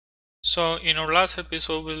So in our last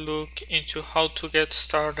episode, we look into how to get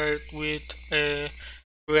started with a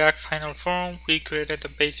React Final Form. We created a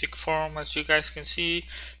basic form, as you guys can see,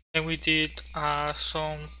 and we did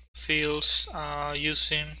some fields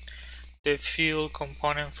using the field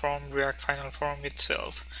component from React Final Form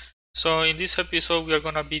itself. So in this episode, we are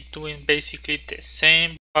going to be doing basically the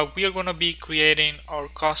same, but we are going to be creating our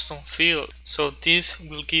custom field. So this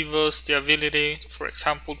will give us the ability, for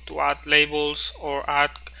example, to add labels or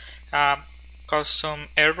add um, custom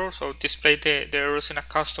errors or display the errors in a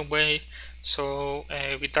custom way. So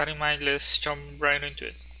with that in mind, let's jump right into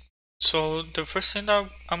it. So the first thing that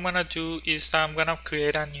I'm gonna do is I'm gonna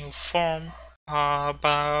create a new form,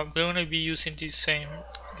 but we're gonna be using the same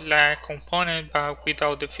like component but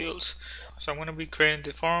without the fields. So I'm gonna be creating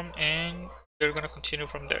the form and we're gonna continue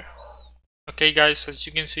from there. Okay guys, as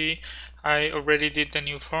you can see, I already did the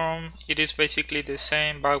new form. It is basically the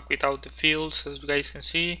same but without the fields, as you guys can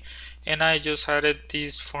see, and I just added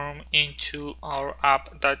this form into our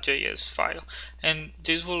app.js file, and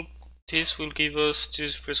this will give us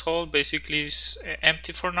this result. Basically it's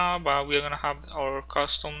empty for now, but we're gonna have our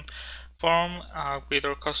custom form with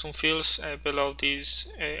our custom fields below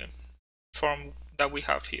this form that we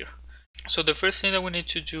have here. So the first thing that we need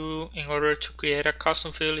to do in order to create a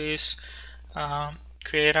custom field is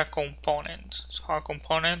create a component. So a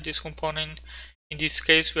component, this component, in this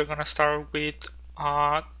case, we're gonna start with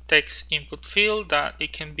a text input field that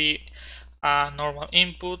it can be a normal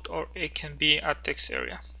input or it can be a text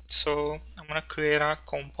area. So I'm gonna create a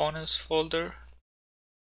components folder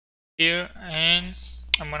here and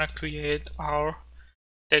I'm gonna create our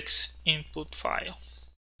text input file.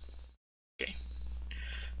 Okay.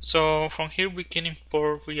 So from here we can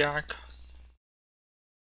import React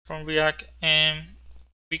from React and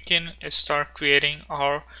we can start creating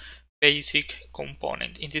our basic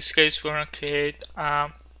component. In this case, we're gonna create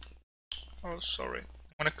I'm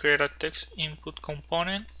gonna create a text input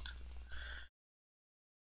component,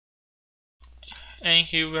 and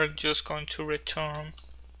here we're just going to return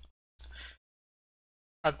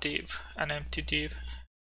a div, an empty div,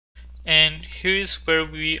 and here is where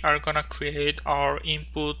we are gonna create our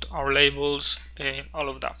input, our labels, and all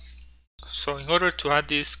of that. So in order to add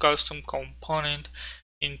this custom component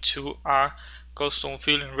into a custom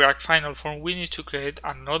field in React Final Form, we need to create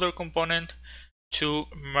another component to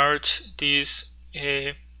merge this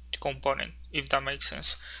component, if that makes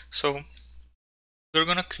sense. So we're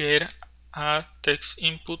gonna create a text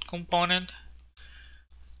input component.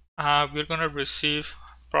 We're gonna receive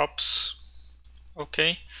props,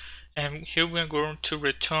 okay, and here we're going to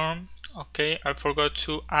return, okay, I forgot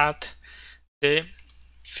to add the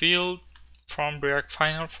field from React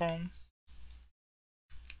Final Form.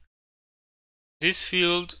 This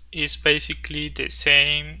field is basically the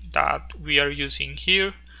same that we are using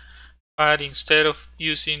here, but instead of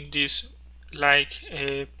using this like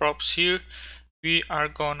props here, we are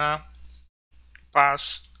gonna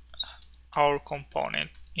pass our component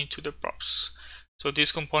into the props. So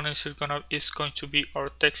this component is going to be our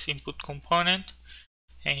text input component,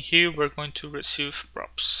 and here we're going to receive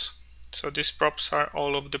props. So these props are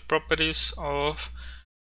all of the properties of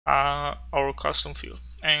our custom field,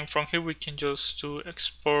 and from here we can just do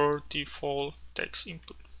export default text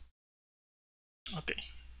input.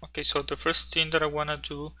 Okay, so the first thing that I want to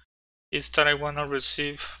do is that I want to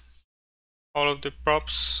receive all of the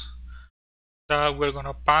props that we're going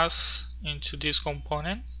to pass into this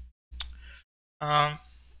component. I'm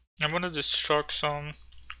going to destruct some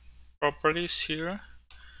properties here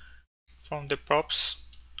from the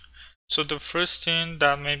props. So the first thing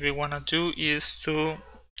that maybe want to do is to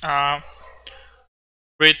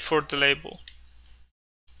read for the label,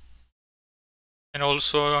 and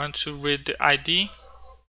also I want to read the ID,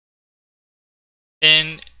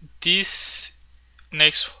 and this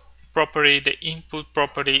next property, the input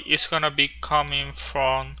property, is gonna be coming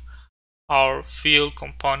from our field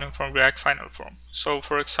component from React Final Form. So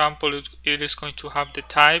for example, it is going to have the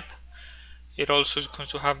type, it also is going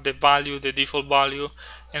to have the value, the default value,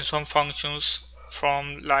 and some functions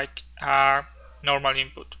from like normal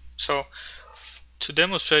input. So to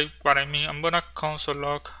demonstrate what I mean, I'm gonna console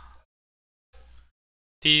log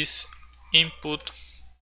this input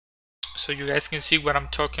so you guys can see what I'm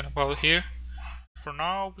talking about here. For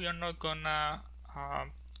now, we are not gonna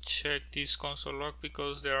check this console log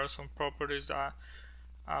because there are some properties that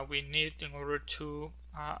we need in order to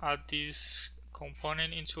add this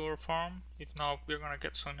component into our form. If not, we're gonna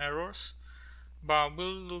get some errors, but we'll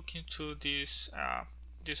look into this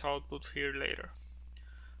this output here later.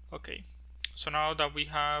 Okay, so now that we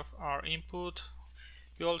have our input,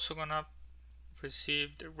 we're also gonna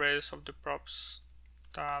receive the rest of the props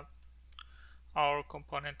that our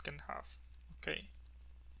component can have. Okay,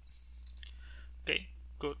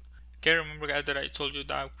 good. Okay, remember guys that I told you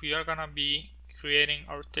that we are gonna be creating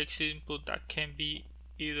our text input that can be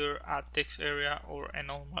either a text area or a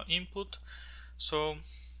normal input. So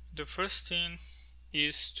the first thing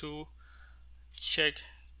is to check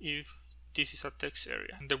if this is a text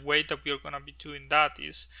area. And the way that we are gonna be doing that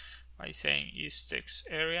is by saying is text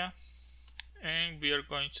area, and we are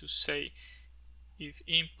going to say if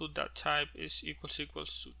input.type is equals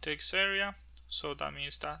to text area. So that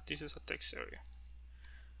means that this is a text area.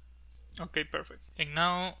 Okay, perfect. And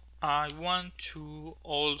now I want to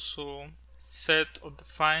also set or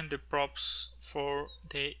define the props for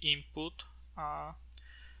the input,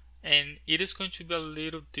 and it is going to be a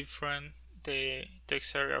little different, the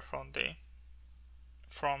text area from the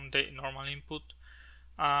normal input.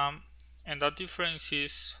 And that difference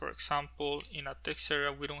is, for example, in a text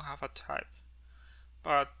area we don't have a type,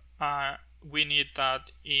 but we need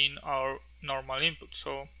that in our normal input.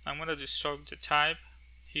 So I'm going to destruct the type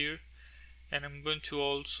here, and I'm going to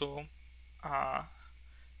also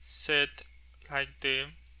set like the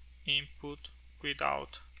input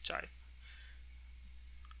without type,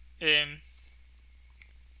 and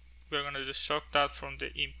we're going to destruct that from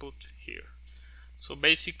the input here. So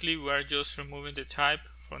basically we are just removing the type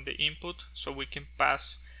from the input so we can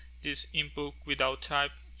pass this input without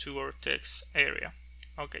type to our text area.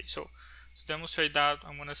 Okay, so to demonstrate that,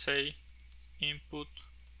 I'm going to say input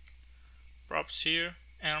props here,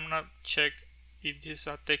 and I'm going to check if this is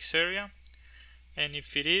a text area, and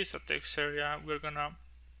if it is a text area, we're gonna,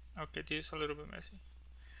 okay, this is a little bit messy.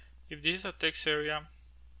 If this is a text area,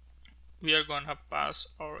 we are gonna pass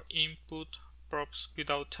our input props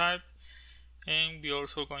without type, and we're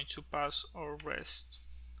also going to pass our rest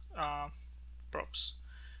props,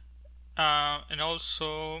 and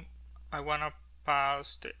also I want to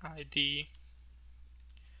pass the ID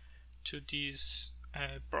to these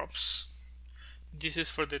props. This is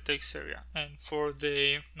for the text area, and for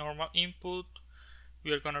the normal input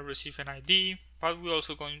we are going to receive an ID, but we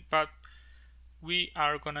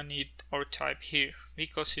are going to need our type here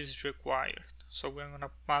because it's required. So we're going to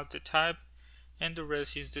pass the type, and the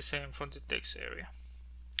rest is the same from the text area.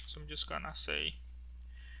 So I'm just gonna say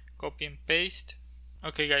copy and paste.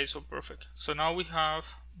 Okay guys, so perfect. So now we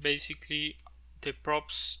have basically the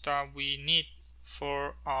props that we need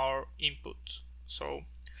for our input. So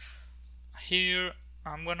here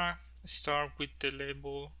I'm gonna start with the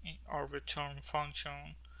label in our return function.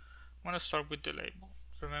 I'm gonna start with the label.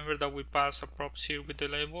 Remember that we pass a props here with the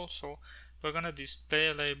label, so we're gonna display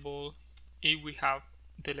a label if we have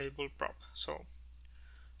the label prop. So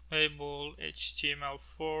label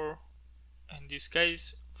HTML4, in this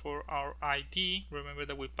case for our ID. Remember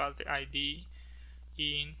that we pass the ID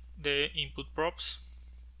in the input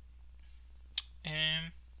props,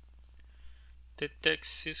 and the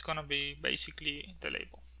text is gonna be basically the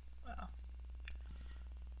label,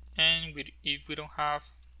 and if we don't have,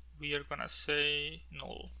 we are gonna say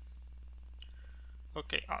null.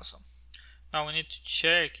 Okay, awesome. Now we need to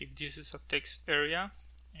check if this is a text area,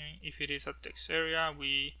 and if it is a text area,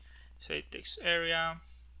 we say text area,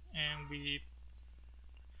 and we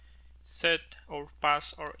set or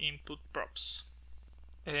pass our input props,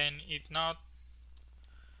 and if not,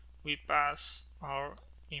 we pass our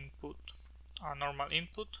input, our normal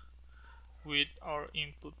input, with our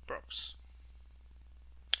input props.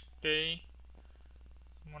 Okay,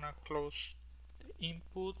 I'm gonna close the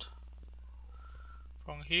input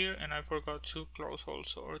from here, and I forgot to close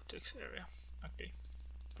also our text area. Okay,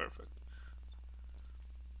 perfect.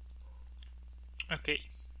 Okay,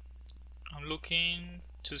 I'm looking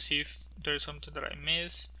to see if there's something that I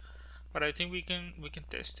missed, but I think we can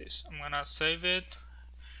test this. I'm gonna save it,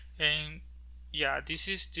 and yeah,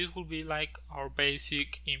 this will be like our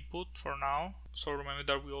basic input for now. So remember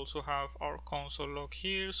that we also have our console log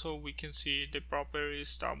here, so we can see the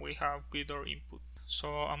properties that we have with our input. So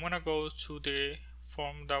I'm gonna go to the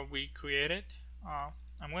form that we created.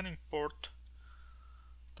 I'm gonna import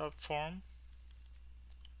that form.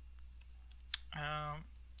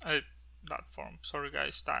 That form, sorry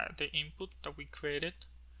guys, the input that we created.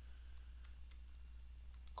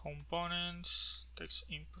 Components, text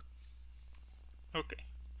input. Okay,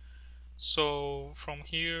 so from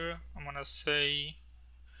here I'm gonna say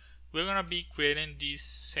we're gonna be creating these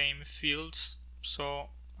same fields, so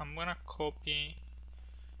I'm gonna copy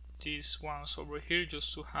these ones over here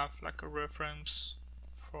just to have like a reference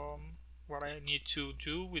from what I need to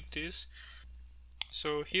do with this.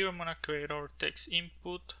 So here I'm gonna create our text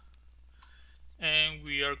input, and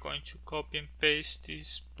we are going to copy and paste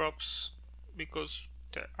these props because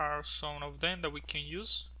there are some of them that we can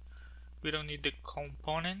use. we don't need the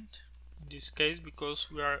component in this case because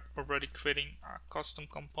we are already creating a custom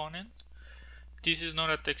component. This is not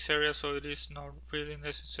a text area, so it is not really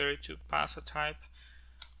necessary to pass a type.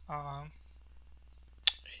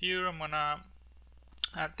 Here I'm gonna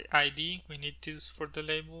add the ID. We need this for the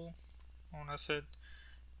label. I'm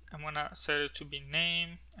gonna set it to be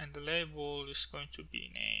name, and the label is going to be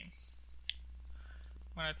name.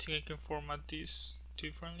 I think I can format this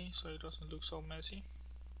differently so it doesn't look so messy.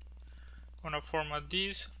 I'm gonna format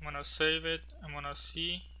this, I'm gonna save it, I'm gonna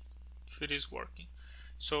see if it is working.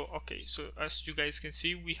 So okay, so as you guys can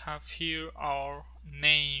see, we have here our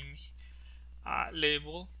name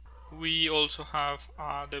label. We also have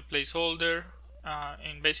the placeholder,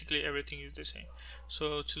 and basically everything is the same.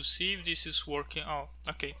 So to see if this is working, oh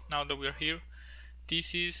okay, now that we are here,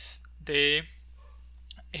 this is the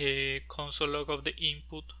console log of the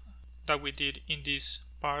input that we did in this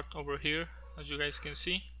part over here. As you guys can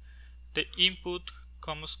see, the input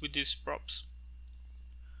comes with these props,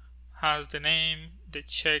 has the name, the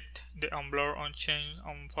checked, the unblurred, unchanged,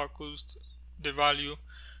 unfocused, the value,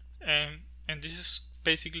 and this is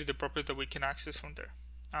basically the property that we can access from there.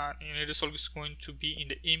 And it is always going to be in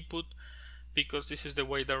the input because this is the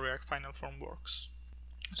way that React Final Form works.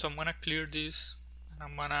 So I'm gonna clear this and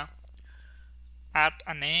I'm gonna add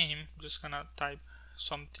a name. I'm just gonna type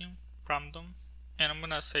something random and I'm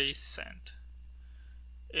gonna say send.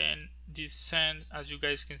 And this send, as you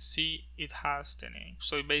guys can see, it has the name.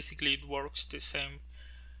 So basically it works the same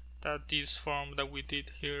that this form that we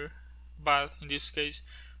did here, but in this case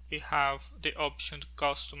we have the option to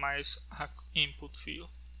customize an input field.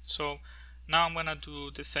 So now I'm gonna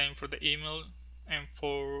do the same for the email and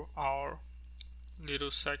for our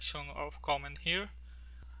little section of comment here.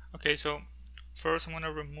 Okay, so first I'm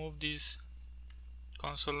gonna remove this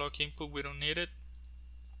console log input, we don't need it.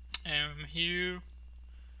 And here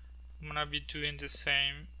I'm gonna be doing the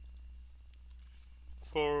same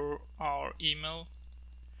for our email,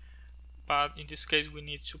 but in this case we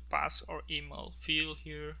need to pass our email field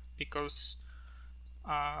here because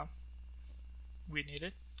we need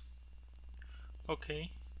it.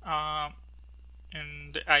 Okay,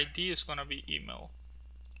 and the ID is gonna be email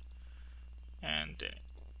and the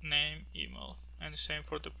name email, and the same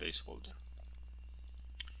for the placeholder.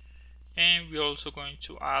 And we're also going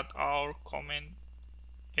to add our comment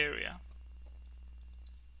area.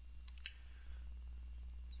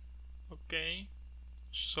 Okay,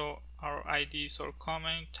 so our ID is our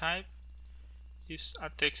comment, type is a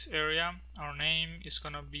text area, our name is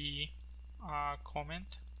gonna be a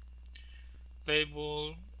comment,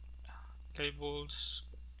 labels,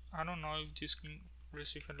 I don't know if this can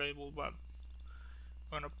receive a label, but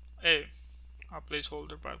we're gonna a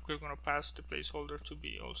placeholder, but we're gonna pass the placeholder to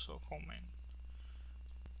be also comment.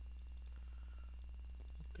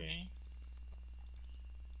 Okay.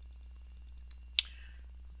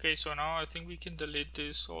 Okay, so now I think we can delete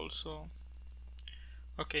this also.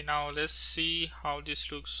 Okay, now let's see how this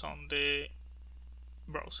looks on the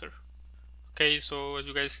browser. Okay, so as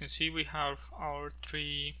you guys can see, we have our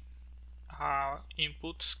three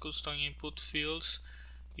inputs, custom input fields.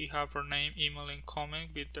 We have our name, email, and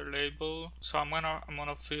comment with their label. So I'm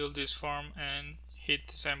gonna fill this form and hit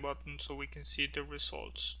the send button so we can see the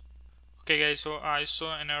results. Okay guys, so I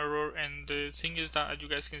saw an error, and the thing is that as you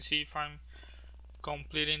guys can see, if I'm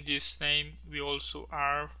completing this name, we also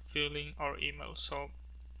are filling our email. So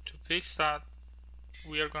to fix that,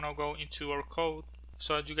 we are gonna go into our code.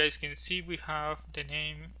 So as you guys can see, we have the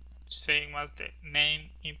name same as the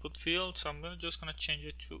name input field, so I'm just gonna change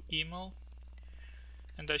it to email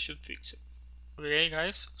and that should fix it. Okay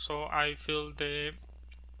guys, so I filled the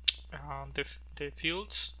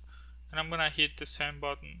fields and I'm gonna hit the send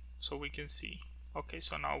button so we can see. Okay,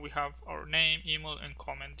 so now we have our name, email, and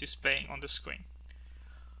comment displaying on the screen.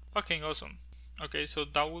 Okay, awesome. Okay, so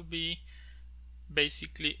that will be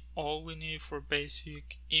basically all we need for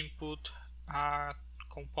basic input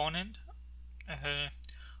component.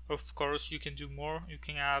 Of course you can do more, you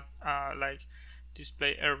can add like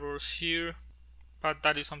display errors here, but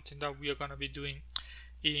that is something that we are going to be doing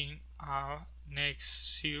in our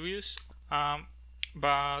next series.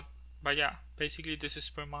 But yeah, basically this is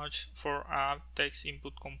pretty much for our text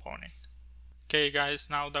input component. Okay guys,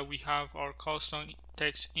 now that we have our custom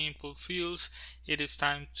text input fields, it is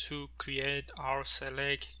time to create our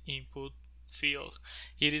select input field.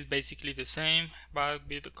 It is basically the same but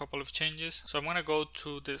with a couple of changes. So I'm gonna go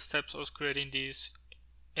to the steps of creating this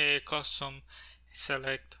custom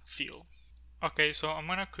select field. Okay, so I'm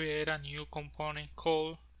gonna create a new component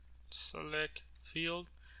called select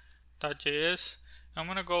field.js, I'm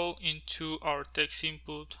gonna go into our text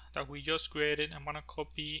input that we just created. I'm gonna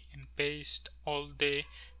copy and paste all the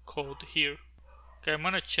code here. Okay, I'm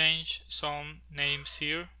gonna change some names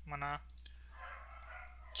here. I'm gonna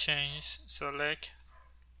change select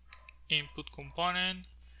input component,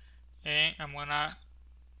 and I'm gonna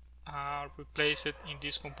replace it in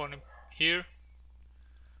this component here.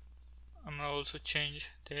 I'm gonna also change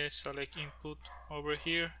the select input over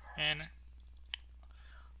here and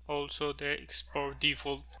also the export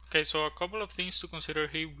default. Okay, so a couple of things to consider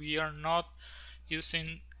here. We are not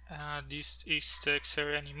using this text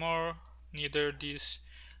area anymore, neither this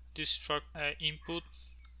struct input.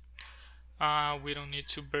 We don't need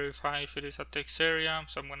to verify if it is a text area,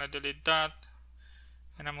 so I'm gonna delete that,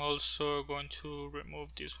 and I'm also going to remove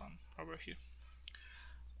this one over here.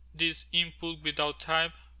 This input without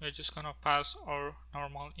type, we're just gonna pass our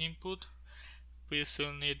normal input. We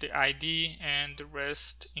still need the ID and the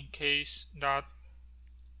rest in case that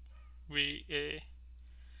we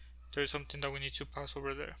there's something that we need to pass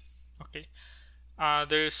over there. Okay,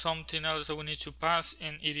 there is something else that we need to pass,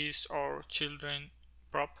 and it is our children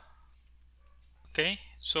prop. Okay,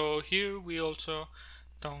 so here we also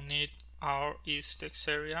don't need our text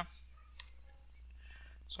area,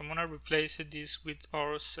 so I'm gonna replace this with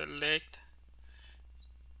our select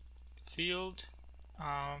field.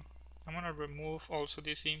 I'm gonna remove also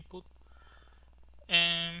this input,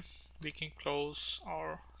 and we can close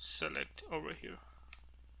our select over here.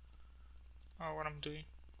 What I'm doing,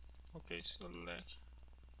 okay, select.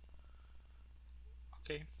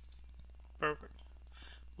 Okay, perfect.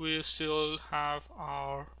 We still have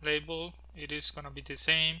our label, it is gonna be the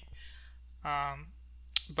same,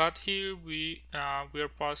 but here we are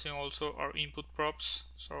passing also our input props,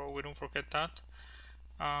 so we don't forget that.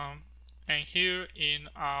 And here in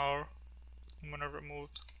our, I'm gonna remove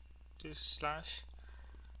this slash.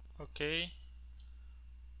 Okay,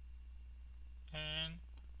 and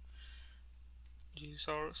these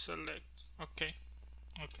are select. Okay,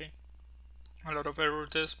 a lot of errors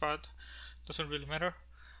there, but doesn't really matter.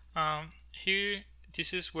 Here,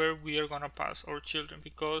 this is where we are gonna pass our children,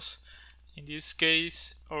 because in this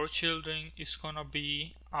case our children is gonna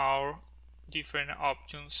be our different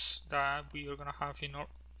options that we are gonna have in our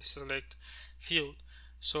select field.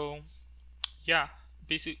 So yeah,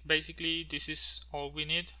 basically this is all we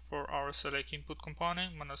need for our select input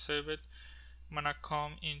component. I'm gonna save it. I'm gonna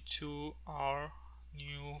come into our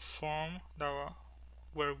new form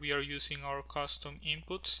where we are using our custom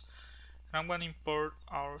inputs, and I'm gonna import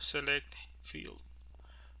our select field.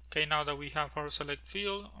 Okay, now that we have our select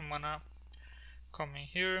field, I'm gonna come in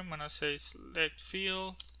here, I'm gonna say select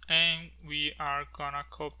field, and we are gonna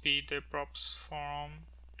copy the props from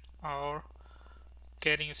our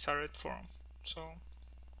getting started form. So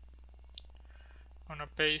I'm gonna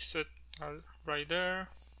paste it right there.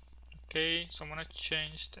 Okay, so I'm gonna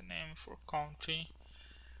change the name for country.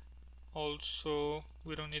 Also,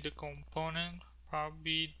 we don't need a component,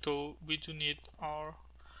 probably, though we do need our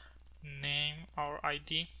name, our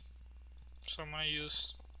ID. So I'm gonna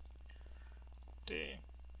use the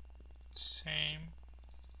same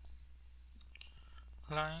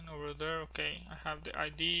line over there. Okay, I have the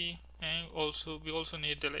ID, and also we also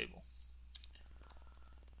need the label,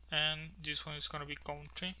 and this one is gonna be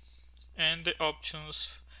country, and the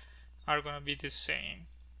options are gonna be the same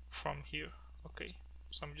from here. Okay,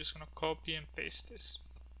 so I'm just gonna copy and paste this,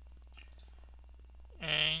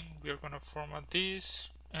 and we are gonna format this,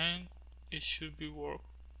 and it should be work.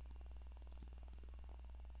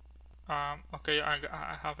 Okay,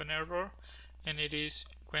 I have an error, and it is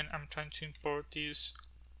when I'm trying to import this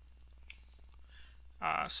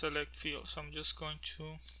select field. So I'm just going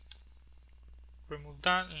to remove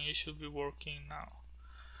that, and it should be working now.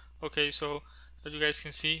 Okay, so as you guys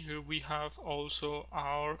can see here, we have also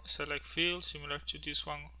our select field similar to this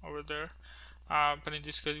one over there, but in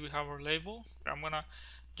this case we have our label. I'm gonna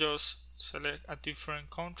just select a different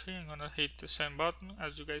country. I'm gonna hit the send button.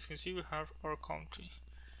 As you guys can see, we have our country.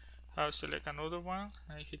 I'll select another one,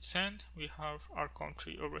 I hit send, we have our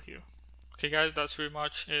country over here. Okay guys, that's pretty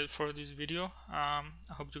much it for this video. I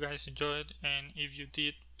hope you guys enjoyed, and if you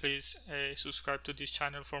did, please subscribe to this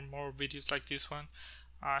channel for more videos like this one.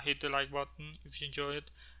 Hit the like button if you enjoyed,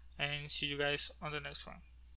 and see you guys on the next one.